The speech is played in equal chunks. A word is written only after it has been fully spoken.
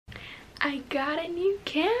I got a new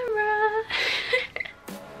camera.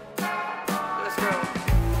 Let's go.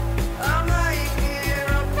 I'm lying here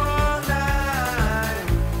up all night,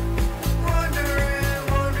 wondering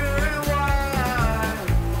why,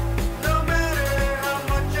 no matter how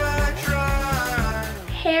much I try.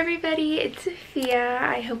 Hey everybody, it's Safiya.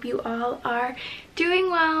 I hope you all are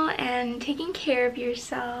doing well and taking care of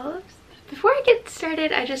yourselves. Before I get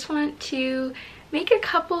started, I just want to make a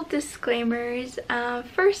couple disclaimers.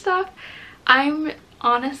 First off, I'm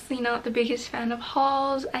honestly not the biggest fan of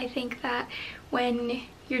hauls. I think that when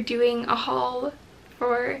you're doing a haul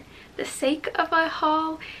for the sake of a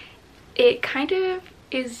haul, it kind of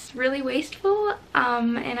is really wasteful,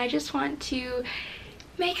 and I just want to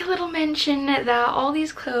make a little mention that all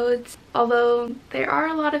these clothes, although there are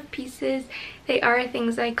a lot of pieces, they are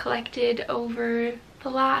things I collected over the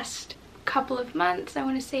last couple of months. I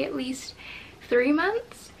want to say at least 3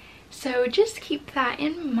 months, so just keep that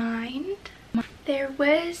in mind. There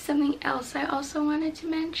was something else I also wanted to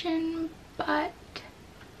mention, but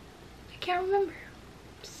I can't remember.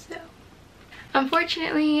 So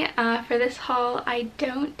unfortunately for this haul, I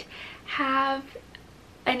don't have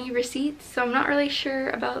any receipts, so I'm not really sure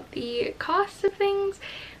about the cost of things,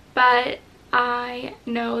 but I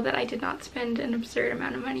know that I did not spend an absurd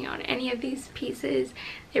amount of money on any of these pieces.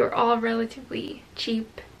 They were all relatively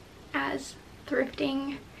cheap, as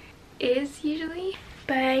thrifting is usually.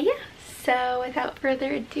 But yeah, so without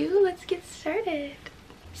further ado, let's get started.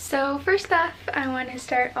 So first off, I want to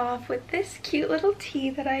start off with this cute little tee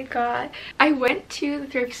that I got. I went to the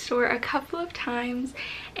thrift store a couple of times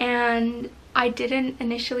and I didn't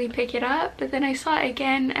initially pick it up, but then I saw it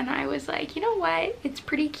again and I was like, you know what, it's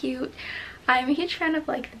pretty cute. I'm a huge fan of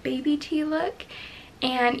like the baby tee look,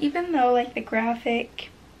 and even though like the graphic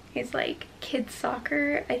is like kids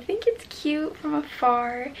soccer, I think it's cute from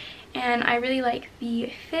afar, and I really like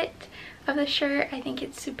the fit of the shirt. I think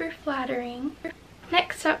it's super flattering.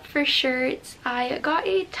 Next up for shirts, I got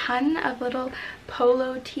a ton of little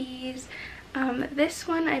polo tees. This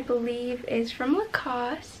one I believe is from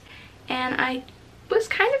Lacoste, and I was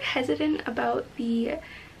kind of hesitant about the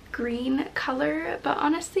green color, but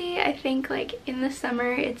honestly I think like in the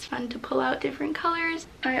summer it's fun to pull out different colors.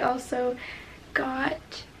 I also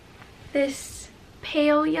got this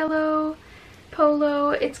pale yellow polo.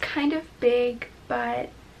 It's kind of big, but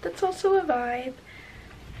that's also a vibe.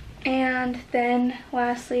 And then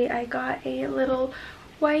lastly, I got a little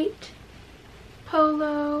white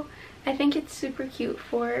polo. I think it's super cute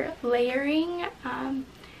for layering, and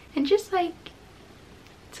just like,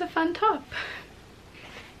 it's a fun top.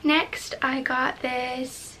 Next, I got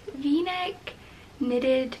this v-neck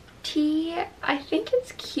knitted tee. I think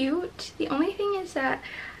it's cute. The only thing is that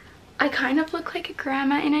I kind of look like a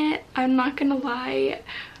grandma in it. I'm not gonna lie,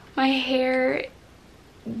 my hair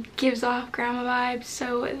gives off grandma vibes,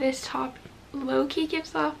 so this top low-key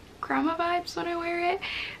gives off grandma vibes when I wear it,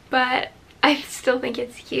 but I still think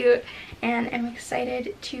it's cute, and I'm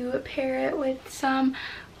excited to pair it with some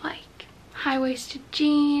like high-waisted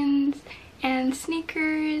jeans and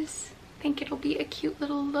sneakers. I think it'll be a cute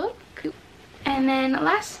little look. And then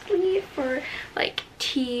lastly, for like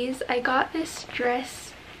tees, I got this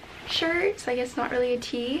dress shirt. So I guess not really a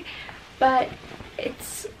tee, but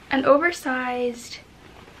it's an oversized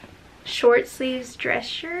short sleeves dress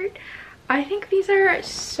shirt. I think these are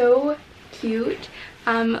so cute,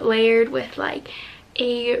 layered with like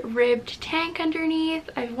a ribbed tank underneath.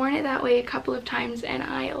 I've worn it that way a couple of times and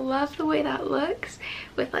I love the way that looks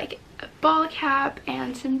with like a ball cap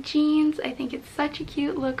and some jeans. I think it's such a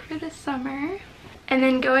cute look for the summer. And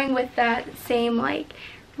then going with that same like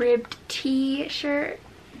ribbed t-shirt,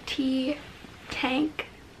 tank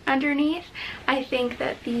underneath, I think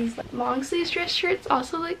that these long sleeves dress shirts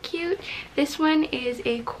also look cute. This one is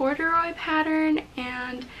a corduroy pattern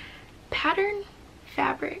and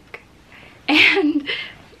fabric, and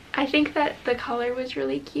I think that the color was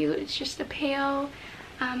really cute. It's just a pale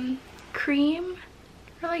cream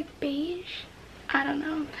or like beige, I don't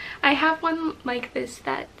know. I have one like this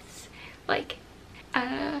that's like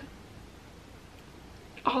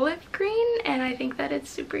olive green, and I think that it's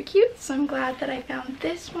super cute, so I'm glad that I found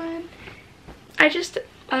this one. I just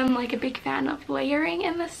am like a big fan of layering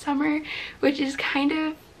in the summer, which is kind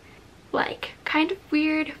of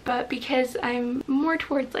weird, but because I'm more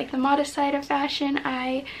towards like the modest side of fashion,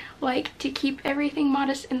 I like to keep everything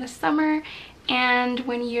modest in the summer. And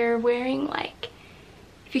when you're wearing like,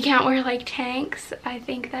 if you can't wear like tanks, I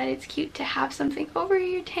think that it's cute to have something over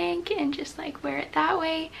your tank and just like wear it that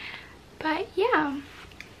way. But yeah,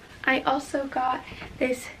 I also got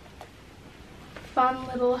this fun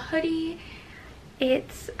little hoodie.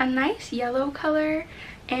 It's a nice yellow color,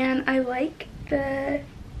 and I like the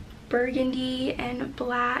burgundy and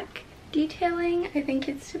black detailing. I think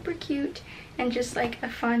it's super cute and just like a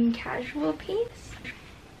fun casual piece.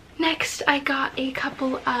 Next, I got a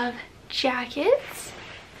couple of jackets.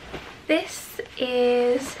 This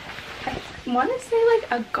is, I want to say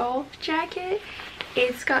like a golf jacket.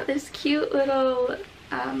 It's got this cute little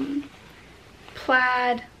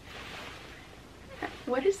plaid,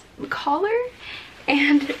 what is it, collar,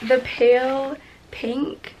 and the pale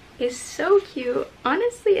pink is so cute.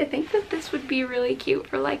 Honestly, I think that this would be really cute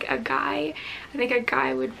for like a guy. I think a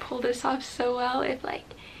guy would pull this off so well if like,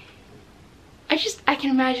 I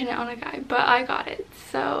can imagine it on a guy, but I got it,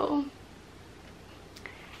 so.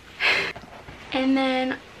 And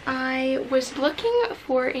then I was looking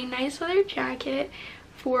for a nice leather jacket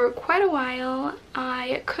for quite a while.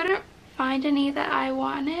 I couldn't find any that I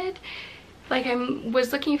wanted. Like, I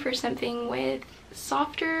was looking for something with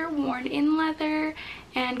softer worn in leather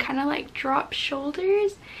and kind of like drop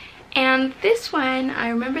shoulders, and this one, I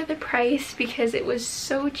remember the price because it was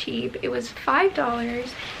so cheap. It was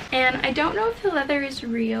 $5, and I don't know if the leather is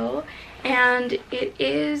real, and it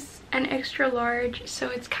is an extra large, so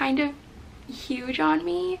it's kind of huge on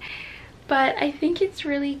me, but I think it's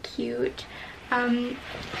really cute.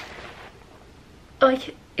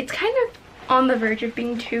 Like, it's kind of on the verge of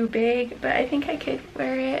being too big, but I think I could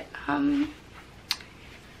wear it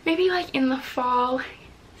maybe like in the fall,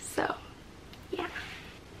 so yeah.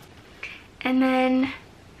 And then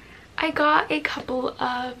I got a couple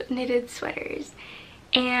of knitted sweaters,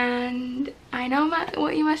 and I know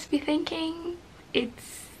what you must be thinking.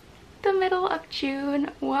 It's the middle of June.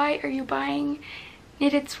 Why are you buying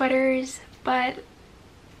knitted sweaters? But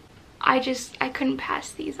I couldn't pass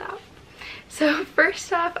these up. So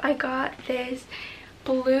first off, I got this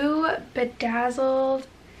blue bedazzled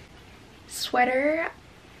sweater.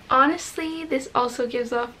 Honestly, this also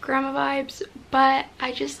gives off grandma vibes, but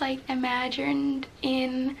I just like imagined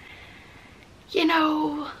in, you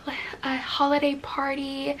know, a holiday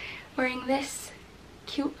party wearing this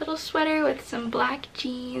cute little sweater with some black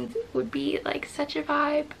jeans would be like such a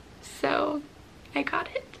vibe, so I got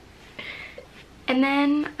it. And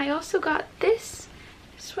then I also got this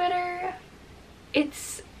sweater.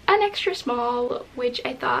 It's an extra small, which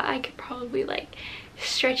I thought I could probably like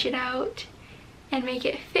stretch it out and make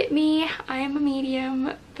it fit me. I am a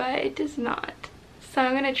medium, but it does not. So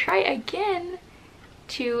I'm gonna try again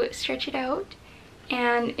to stretch it out,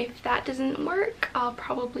 and if that doesn't work, I'll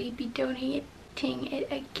probably be donating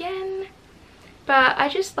it again. But I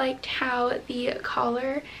just liked how the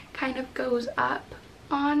collar kind of goes up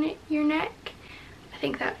on your neck. I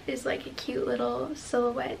think that is like a cute little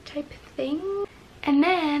silhouette type thing. And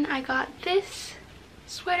then I got this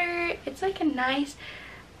sweater. It's like a nice,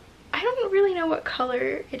 I don't really know what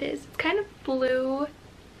color it is. It's kind of blue.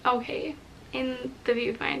 Okay, in the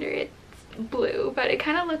viewfinder it's blue, but it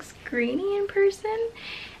kind of looks greeny in person.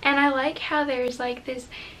 And I like how there's like this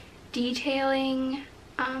detailing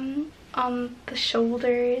on the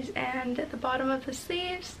shoulders and at the bottom of the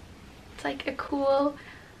sleeves. It's like a cool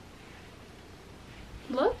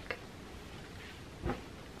look.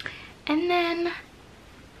 And then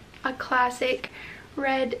a classic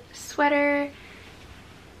red sweater.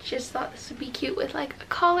 Just thought this would be cute with like a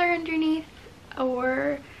collar underneath,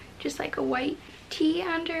 or just like a white tee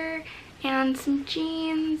under and some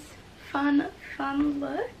jeans. Fun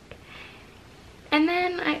look. And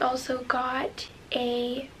then I also got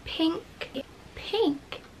a pink.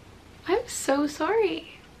 I'm so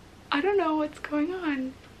sorry. I don't know what's going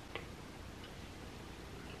on.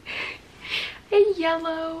 A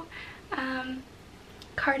yellow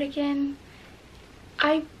cardigan.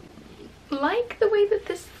 I like the way that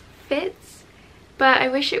this fits, but I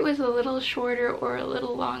wish it was a little shorter or a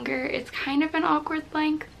little longer. It's kind of an awkward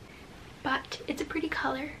length, but it's a pretty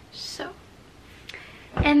color, so.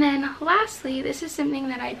 And then lastly, this is something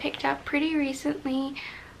that I picked up pretty recently,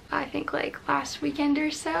 I think like last weekend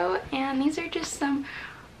or so, and these are just some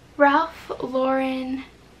Ralph Lauren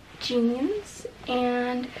jeans,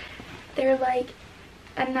 and they're like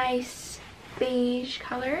a nice beige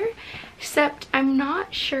color, except I'm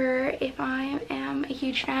not sure if I am a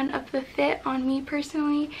huge fan of the fit on me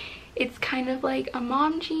personally. It's kind of like a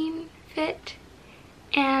mom jean fit,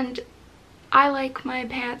 and I like my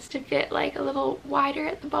pants to fit like a little wider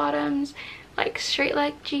at the bottoms, like straight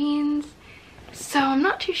leg jeans. So I'm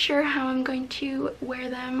not too sure how I'm going to wear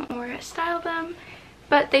them or style them,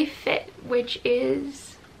 but they fit, which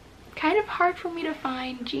is kind of hard for me to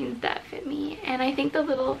find jeans that fit me. And I think the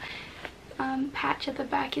little patch at the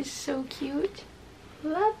back is so cute.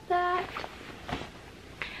 Love that.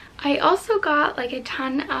 I also got like a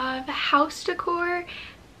ton of house decor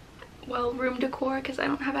well, room decor because I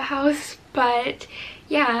don't have a house. But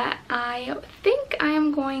yeah, I think I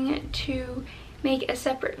am going to make a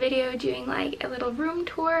separate video doing like a little room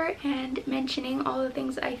tour and mentioning all the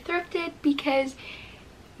things I thrifted, because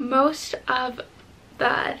most of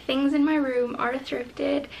the things in my room are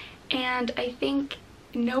thrifted, and I think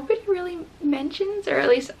nobody really mentions, or at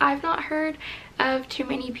least I've not heard of too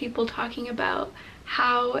many people talking about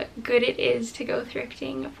how good it is to go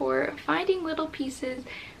thrifting for finding little pieces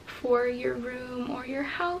for your room or your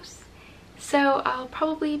house. So I'll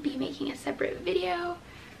probably be making a separate video,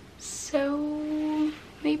 so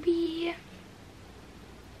maybe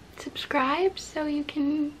subscribe so you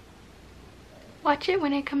can watch it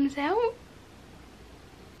when it comes out.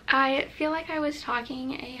 I feel like I was talking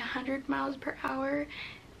 100 miles per hour,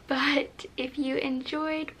 but if you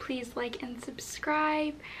enjoyed, please like and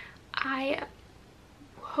subscribe. I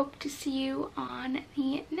hope to see you on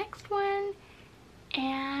the next one,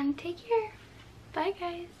 and take care. Bye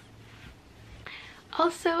guys.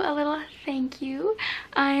 Also, a little thank you.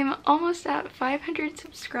 I'm almost at 500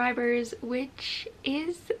 subscribers, which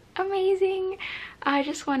is amazing. I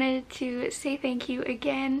just wanted to say thank you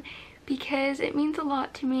again because it means a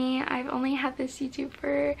lot to me. I've only had this YouTube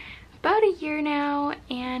for about a year now,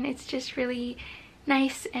 and it's just really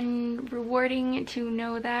nice and rewarding to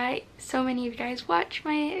know that so many of you guys watch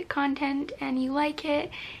my content and you like it,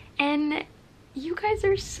 and you guys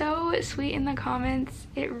are so sweet in the comments.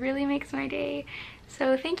 It really makes my day.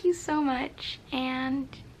 So thank you so much, and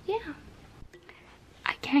yeah.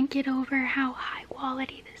 I can't get over how high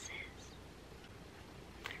quality this is.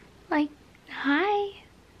 Like, hi.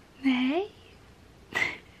 Hey.